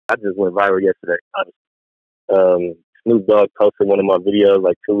I just went viral yesterday. Snoop Dogg posted one of my videos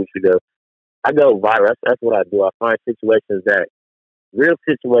like 2 weeks ago. I go viral. That's what I do. I find real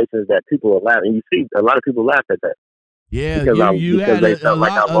situations that people are laughing. And you see, a lot of people laugh at that. Yeah, because had they felt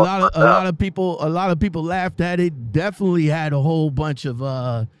like a lot of people laughed at it. Definitely had a whole bunch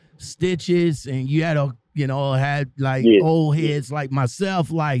of stitches, and you had had like old heads like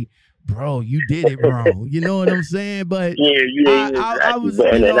myself, like, bro, you did it wrong. You know what I'm saying? But I was,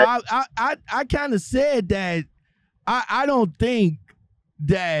 I kind of said that I don't think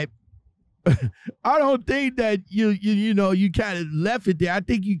that I don't think that you kind of left it there. I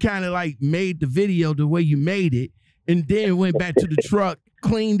think you kind of like made the video the way you made it, and then went back to the truck,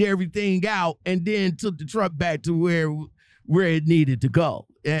 cleaned everything out, and then took the truck back to where it needed to go.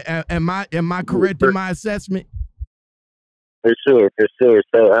 Am I correct in my assessment? For sure. So,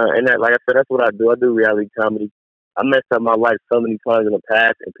 and that, like I said, that's what I do. I do reality comedy. I messed up my life so many times in the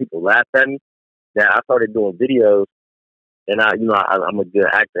past, and people laughed at me that I started doing videos. And I'm a good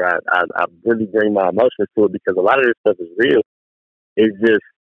actor. I really bring my emotions to it because a lot of this stuff is real. It's just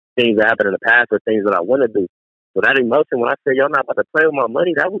things that happened in the past or things that I want to do. So that emotion, when I say y'all not about to play with my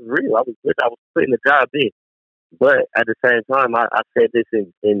money, that was real. I was putting the job in. But at the same time, I said this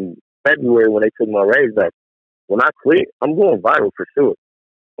in February when they took my raise back. When I quit, I'm going viral for sure.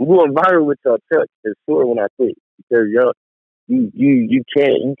 I'm going viral with y'all truck for sure when I quit. Because you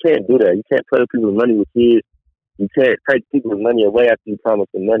can't do that. You can't play with people's money with kids. You can't take people's money away after you promise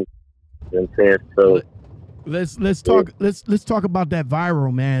them money. You know what I'm saying? So let's talk about that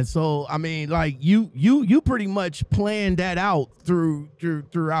viral, man. So I mean, like you pretty much planned that out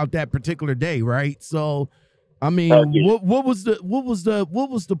throughout that particular day, right? So I mean, what was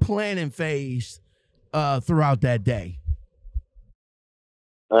the planning phase throughout that day?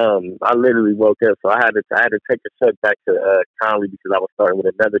 I literally woke up, so I had to take the truck back to Conley because I was starting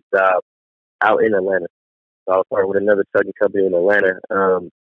with another job out in Atlanta. So I was starting with another trucking company in Atlanta.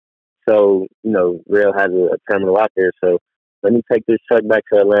 So, Roehl has a terminal out there. So let me take this truck back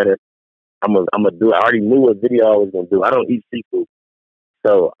to Atlanta. I'm gonna do. I already knew what video I was gonna do. I don't eat seafood,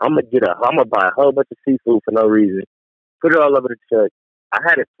 so I'm gonna buy a whole bunch of seafood for no reason. Put it all over the truck. I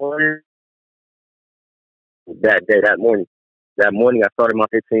had it planned that day, that morning. That morning, I started my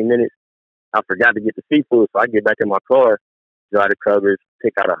 15 minutes. I forgot to get the seafood, so I get back in my car, drive to Kroger's,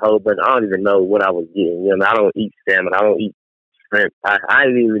 pick out a whole bunch. I don't even know what I was getting. I don't eat salmon. I don't eat shrimp. I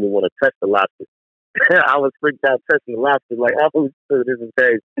didn't even want to touch the lobster. I was freaked out touching the lobster. Like, oh, this is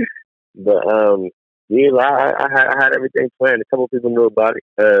crazy. But I had everything planned. A couple of people knew about it.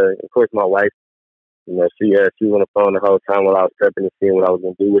 Of course, my wife. She was on the phone the whole time while I was prepping and seeing what I was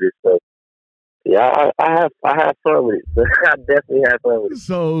gonna do with it. So yeah, I have fun with it. I definitely have fun with it.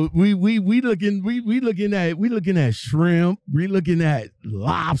 So we looking at shrimp. We looking at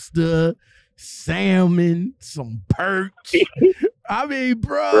lobster, salmon, some perch. I mean,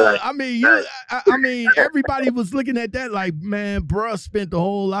 bro. Right. I mean, everybody was looking at that like, man, bro, spent a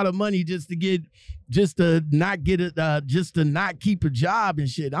whole lot of money just to not keep a job and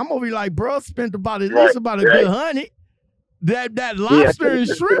shit. I'm gonna be like, bro, spent about at least about a good $100. That lobster and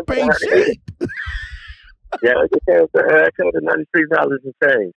shrimp ain't cheap. Yeah, it came to $93 a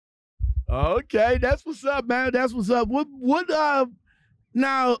change. Okay, that's what's up, man. That's what's up. What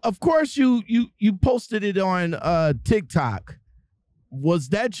now, of course you posted it on TikTok. Was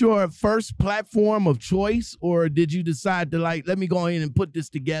that your first platform of choice, or did you decide to let me go in and put this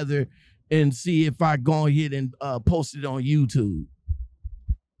together and see if I go ahead and post it on YouTube?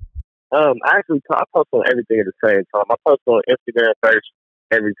 I post on everything at the same time. I post on Instagram first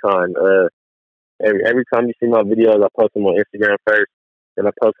every time. Every time you see my videos, I post them on Instagram first. Then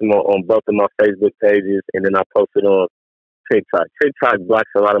I post them on both of my Facebook pages, and then I post it on TikTok. TikTok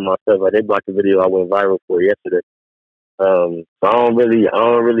blocks a lot of my stuff. Like, they blocked the video I went viral for yesterday. So I don't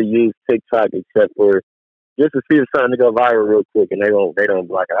really use TikTok except for just to see if something to go viral real quick, and they don't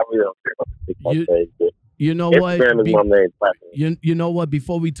block it. I really don't care about the TikTok page. But you know Instagram what? is my main platform. You know what?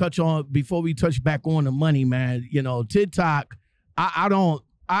 Before we touch back on the money, man. TikTok. I don't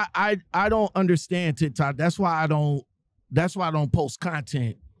understand TikTok. That's why I don't post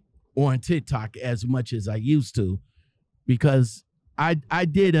content on TikTok as much as I used to, because I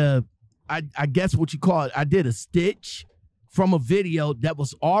guess what you call it. I did a stitch from a video that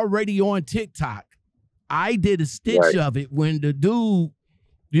was already on TikTok. I did a stitch of it when the dude,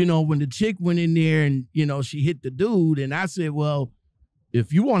 when the chick went in there and, she hit the dude. And I said, well,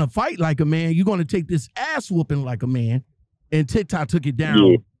 if you want to fight like a man, you're going to take this ass whooping like a man. And TikTok took it down.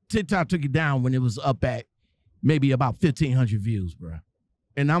 Yeah. TikTok took it down when it was up at maybe about 1,500 views, bro.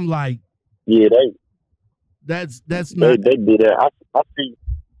 And I'm like, yeah, that's not. They do that.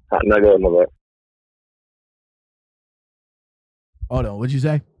 Not good, my bad. Hold on, what'd you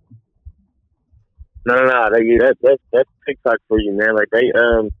say? No. That's TikTok for you, man. Like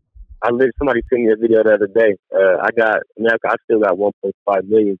somebody sent me a video the other day. I still got 1.5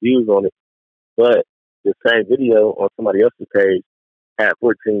 million views on it, but the same video on somebody else's page had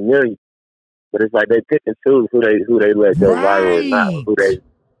 14 million. But it's like they pick and choose who they let go viral or not, or who they,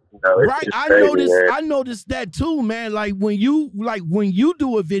 Right, it's crazy, man. I noticed that too, man. Like when you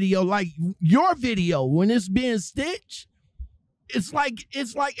do a video, like your video, when it's being stitched, it's like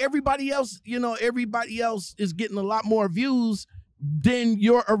everybody else, everybody else is getting a lot more views than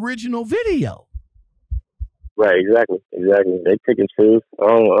your original video. Right, exactly. They pick and choose. I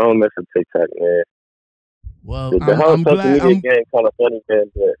don't mess with TikTok, man. Well, the whole social media game kind of funny, man.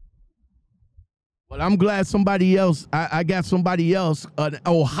 Well, I'm glad somebody else, I got somebody else, an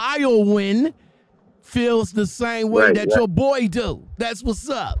Ohioan, feels the same way that your boy do. That's what's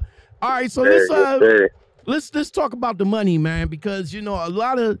up. All right, so let's talk about the money, man, because a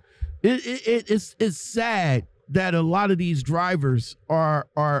lot of it's sad that a lot of these drivers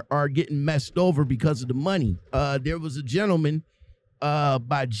are getting messed over because of the money. There was a gentleman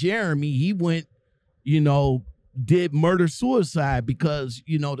by Jeremy. He went, did murder suicide because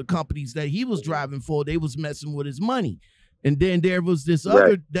the companies that he was driving for, they was messing with his money. And then there was this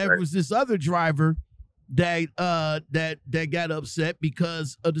other driver that got upset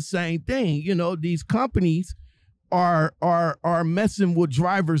because of the same thing. These companies are messing with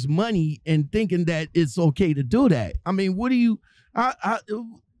drivers' money and thinking that it's okay to do that. I mean,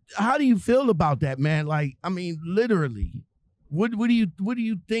 how do you feel about that, man? Like, I mean, literally, what do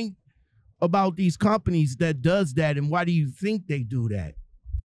you think about these companies that does that, and why do you think they do that?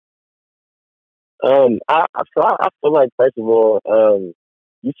 I feel like, first of all,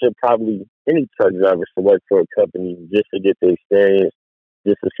 you should probably, any truck driver should work for a company just to get the experience,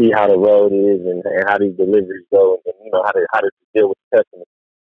 just to see how the road is and how these deliveries go, and how to deal with the customers.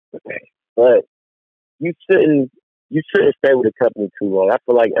 But you shouldn't stay with a company too long. I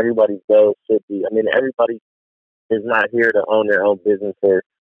feel like everybody's goal should be. I mean, everybody is not here to own their own business or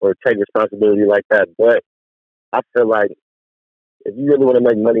take responsibility like that. But I feel like if you really want to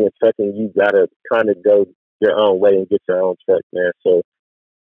make money in trucking, you gotta kind of go your own way and get your own truck, man. So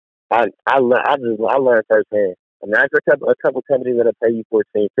I learned firsthand. I mean, I got a couple companies that pay you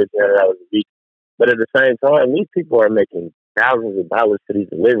 $1,400-$1,500 a week, but at the same time, these people are making thousands of dollars for these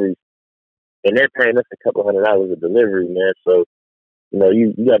deliveries, and they're paying us a couple $100 a delivery, man. So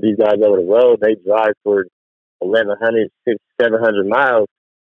you got these guys over the road. They drive for 1,100, 600, 700 miles,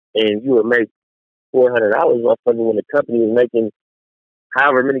 and you would make $400 off of it when the company is making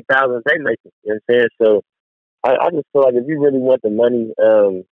however many thousands they making. You know what I'm saying? So I just feel like if you really want the money,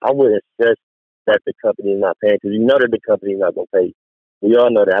 I wouldn't stress that the company is not paying, because that the company is not going to pay. We all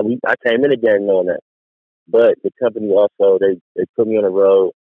know that. I came in the game knowing that. But the company also, they put me on the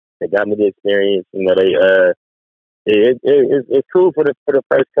road. They got me the experience. It's cool for the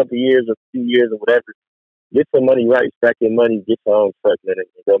first couple of years or few years or whatever. Get some money right, stack your money, get your own truck, man, and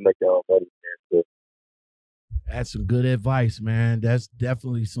go make your own money, man. So, that's some good advice, man. That's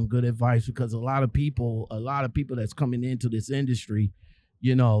definitely some good advice, because a lot of people that's coming into this industry,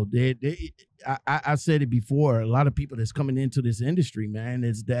 I said it before, a lot of people that's coming into this industry, man,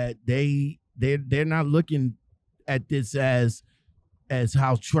 is that they're not looking at this as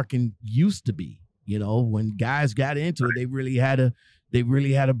how trucking used to be. When guys got into it, they really had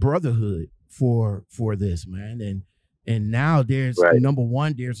a brotherhood for this, man. And now there's number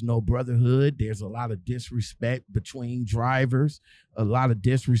one, there's no brotherhood. There's a lot of disrespect between drivers, a lot of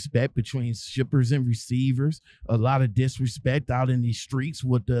disrespect between shippers and receivers, a lot of disrespect out in these streets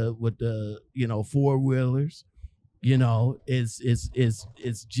with the four-wheelers. It's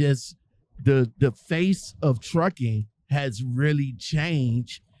just the face of trucking has really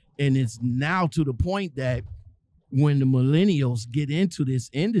changed, and it's now to the point that when the millennials get into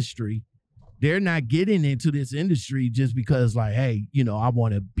this industry, they're not getting into this industry just because, like, hey, I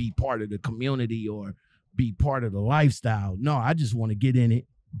want to be part of the community or be part of the lifestyle. No, I just want to get in it,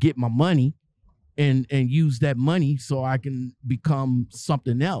 get my money, and use that money so I can become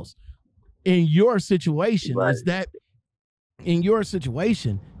something else. In your situation,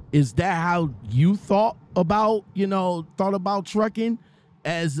 is that how you thought about trucking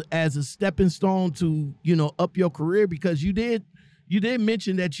as a stepping stone to, up your career? Because you did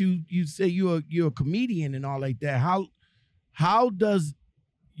mention that you say you're a comedian and all like that. How does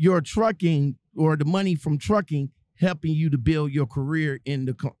your trucking or the money from trucking helping you to build your career in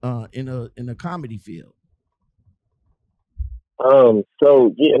the comedy field?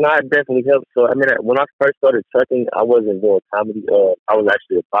 So yeah, and I definitely helped. So I mean, when I first started trucking, I wasn't doing comedy. I was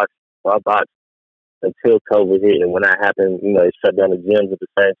actually a boxer. So I boxed until COVID hit, and when that happened, it shut down the gyms at the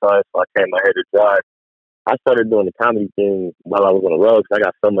same time. So I came out here to drive. I started doing the comedy thing while I was on the road because I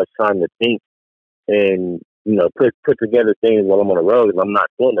got so much time to think and put together things while I'm on the road. Because I'm not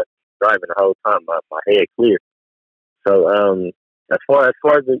doing that driving the whole time. My head clear. So as far as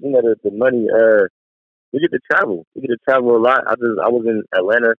the money, we get to travel. We get to travel a lot. I was in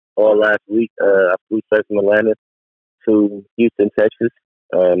Atlanta all last week. I flew straight from Atlanta to Houston, Texas.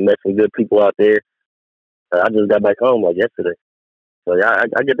 Met some good people out there. I just got back home like yesterday. So yeah,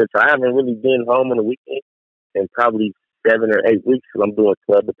 I get to try. I haven't really been home on the weekend in probably 7 or 8 weeks because I'm doing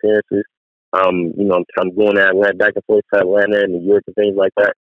club appearances. I'm going out, went back and forth to Atlanta and New York and things like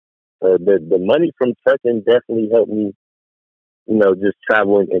that. The money from trucking definitely helped me, just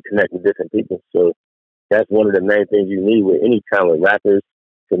travel and connect with different people. So that's one of the main things you need with any talent, rappers,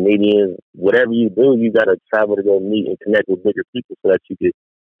 comedians, whatever you do, you got to travel to go meet and connect with bigger people so that you could,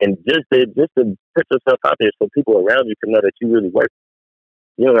 and just to put yourself out there so people around you can know that you really work.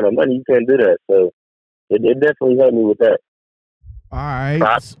 You don't have no money, you can't do that. So it definitely helped me with that. All right.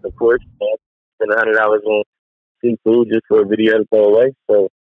 Props, of course. Spend $100 on seafood just for a video to throw away. So,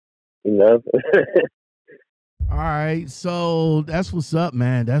 All right, so that's what's up,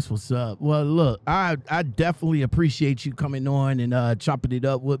 man. That's what's up. Well, look, I definitely appreciate you coming on and chopping it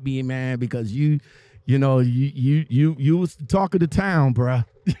up with me, man, because you was the talk of the town, bruh.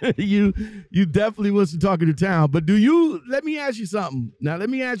 you definitely was the talk of the town. But let me ask you something. Now let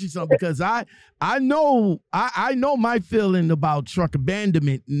me ask you something because I know my feeling about truck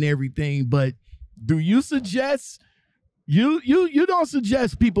abandonment and everything, but do you suggest you don't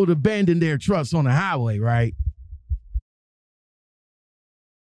suggest people to abandon their trucks on the highway, right?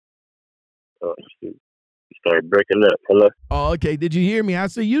 Oh, shoot. You started breaking up. Hello? Oh, okay. Did you hear me? I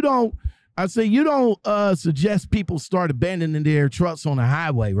say you don't suggest people start abandoning their trucks on the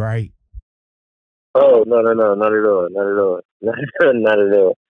highway, right? Oh, no, not at all. Not at all. Not at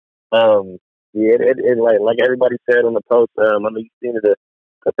all. Yeah, it like everybody said on the post, you've seen it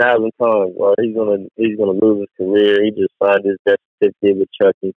a thousand times. Well, he's gonna lose his career. He just signed his death certificate with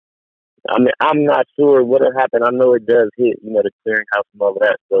Chucky. I mean, I'm not sure what'll happen. I know it does hit, the clearinghouse and all of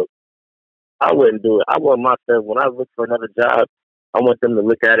that. So I wouldn't do it. I want myself, when I look for another job, I want them to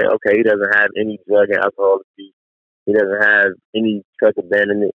look at it. Okay, he doesn't have any drug and alcohol abuse. He doesn't have any truck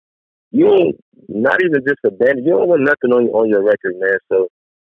abandonment. You don't, not even just abandonment. You don't want nothing on your record, man. So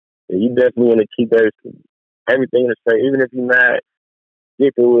you definitely want to keep everything in the straight. Even if you're mad,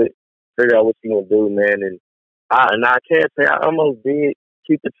 get through it. Figure out what you're gonna do, man. And I can't say I almost did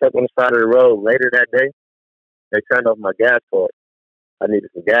keep the truck on the side of the road. Later that day, they turned off my gas card. I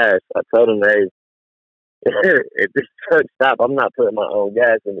needed some gas. I told them, hey, if this truck stop, I'm not putting my own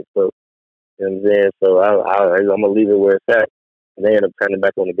gas in it. So, you know what I'm saying? So I'm going to leave it where it's at. And they ended up turning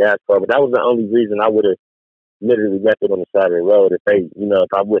back on the gas card. But that was the only reason I would have literally left it on the side of the road. If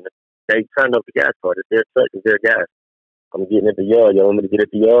if I wouldn't, they turned off the gas card. It's their truck, it's their gas. I'm getting it to y'all. Y'all want me to get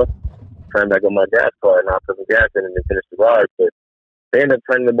it to y'all? Turn back on my gas card and I'll put some gas in it and finish the ride. But they ended up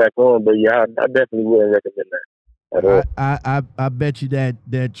turning it back on. But yeah, I definitely wouldn't recommend that. I bet you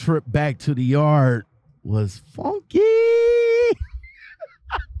that trip back to the yard was funky.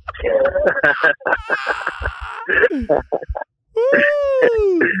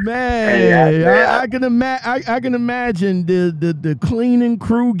 Woo, man, I can imagine the cleaning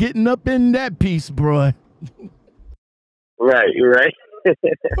crew getting up in that piece, bro. Right, you're right.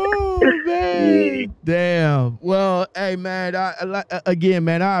 Oh man, damn. Well, hey man,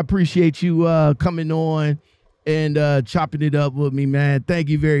 I appreciate you coming on and chopping it up with me, man. Thank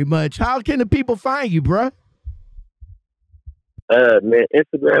you very much. How can the people find you, bruh? Man,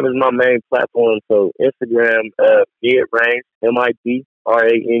 Instagram is my main platform. So Instagram, midrange,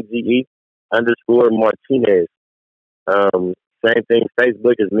 MIDRANGE_Martinez. Same thing.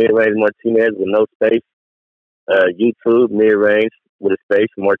 Facebook is midrange Martinez with no space. YouTube, midrange with a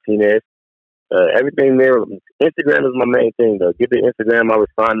space, Martinez. Everything there. Instagram is my main thing, though. Get the Instagram. I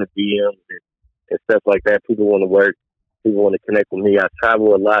respond to DMs and stuff like that. People want to work. People want to connect with me. I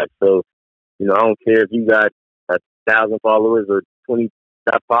travel a lot, so I don't care if you got 1,000 followers or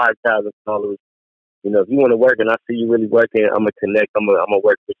 5,000 followers. If you want to work and I see you really working, I'm gonna connect. I'm gonna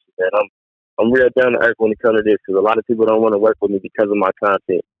work with you, man. I'm real down to earth when it comes to this because a lot of people don't want to work with me because of my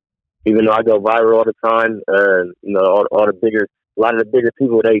content. Even though I go viral all the time, a lot of the bigger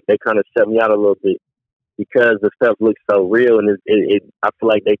people they kind of shut me out a little bit because the stuff looks so real and I feel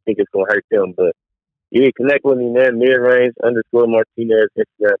like they think it's gonna hurt them. But yeah, connect with me, man. Midrange _Martinez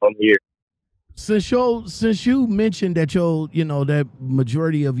Instagram. I'm here. Since you mentioned that that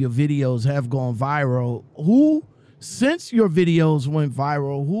majority of your videos have gone viral, since your videos went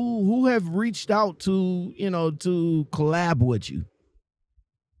viral, who have reached out to to collab with you?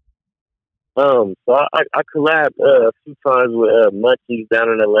 So I collabed a few times with Munchies down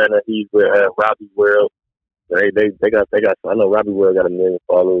in Atlanta. He's with Robbie World. They got. I know Robbie World got 1 million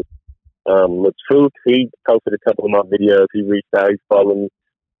followers. Truth, he posted a couple of my videos. He reached out. He's following me.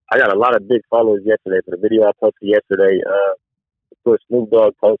 I got a lot of big followers yesterday for the video I posted yesterday. Of course, Snoop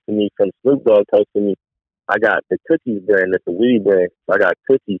Dogg posted me. From Snoop Dogg posted me, I got the cookies brand. That's the weed brand. So I got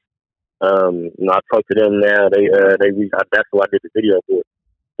cookies. I posted them now. They reached out. That's who I did the video for.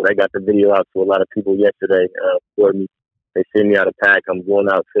 So they got the video out to a lot of people yesterday for me. They sent me out a pack. I'm going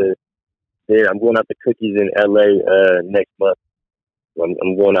out to cookies in L.A. Next month.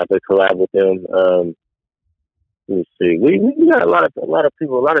 I'm going out to collab with them. Let me see. We got a lot of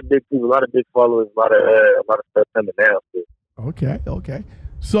people, a lot of big people, a lot of big followers, a lot of stuff coming down. Okay.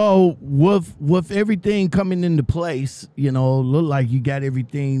 So with everything coming into place, look like you got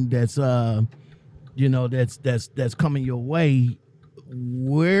everything that's that's coming your way.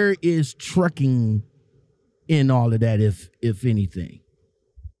 Where is trucking in all of that, if anything?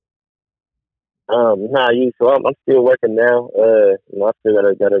 So I'm still working now. I still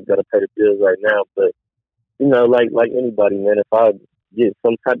gotta pay the bills right now. But like anybody, man, if I get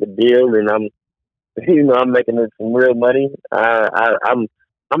some type of deal and I'm making some real money, I'm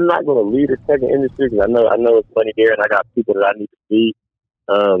not gonna leave the trucking industry because I know it's money there and I got people that I need to feed.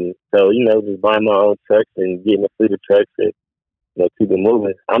 So just buying my own trucks and getting a fleet of trucks and keep it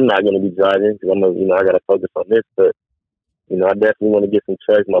moving. I'm not gonna be driving because I gotta focus on this, but. I definitely want to get some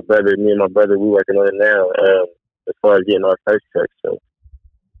trucks. Me and my brother, we're working on it now as far as getting our first truck. So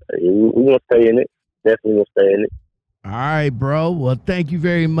we're going to stay in it. Definitely going to stay in it. All right, bro. Well, thank you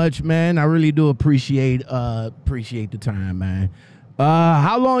very much, man. I really do appreciate the time, man.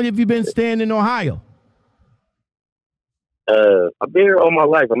 How long have you been staying in Ohio? I've been here all my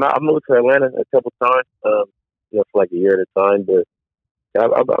life. I moved to Atlanta a couple times, for like a year at a time. But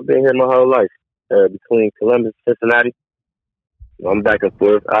I've been here my whole life, between Columbus and Cincinnati. I'm back and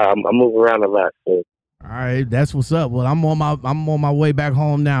forth. I move around a lot. So. All right, that's what's up. Well, I'm on my way back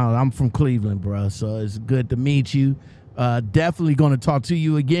home now. I'm from Cleveland, bro. So it's good to meet you. Definitely going to talk to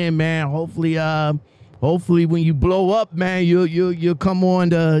you again, man. Hopefully when you blow up, man, you'll come on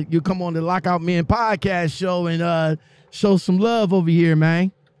the Lockoutmen podcast show and show some love over here,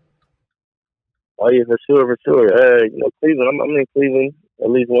 man. Oh yeah, for sure. Cleveland. I'm in Cleveland at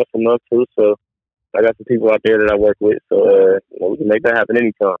least once a month too. So. I got some people out there that I work with, so we can make that happen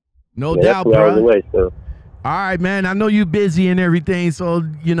anytime. No doubt, bro. Away, so. All right, man. I know you're busy and everything, so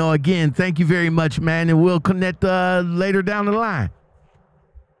again, thank you very much, man, and we'll connect later down the line.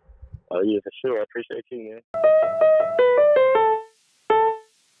 Oh yeah, for sure. I appreciate you, man.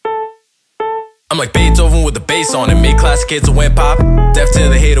 I'm like Beethoven with the bass on it. Made classic hits that went pop. Deaf to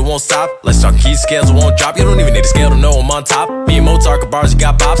the hater won't stop. Let's talk keys, scales won't drop. You don't even need a scale to know I'm on top. Me and Mozart bars, you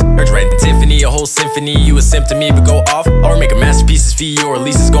got pops. Heard you writing Tiffany, a whole symphony. You a sim to me, but go off. Or make a masterpieces for you, or at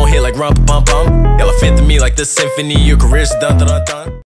least it's gon' hit like rum pum pum. Elephant to me like the symphony. Your career's done done done.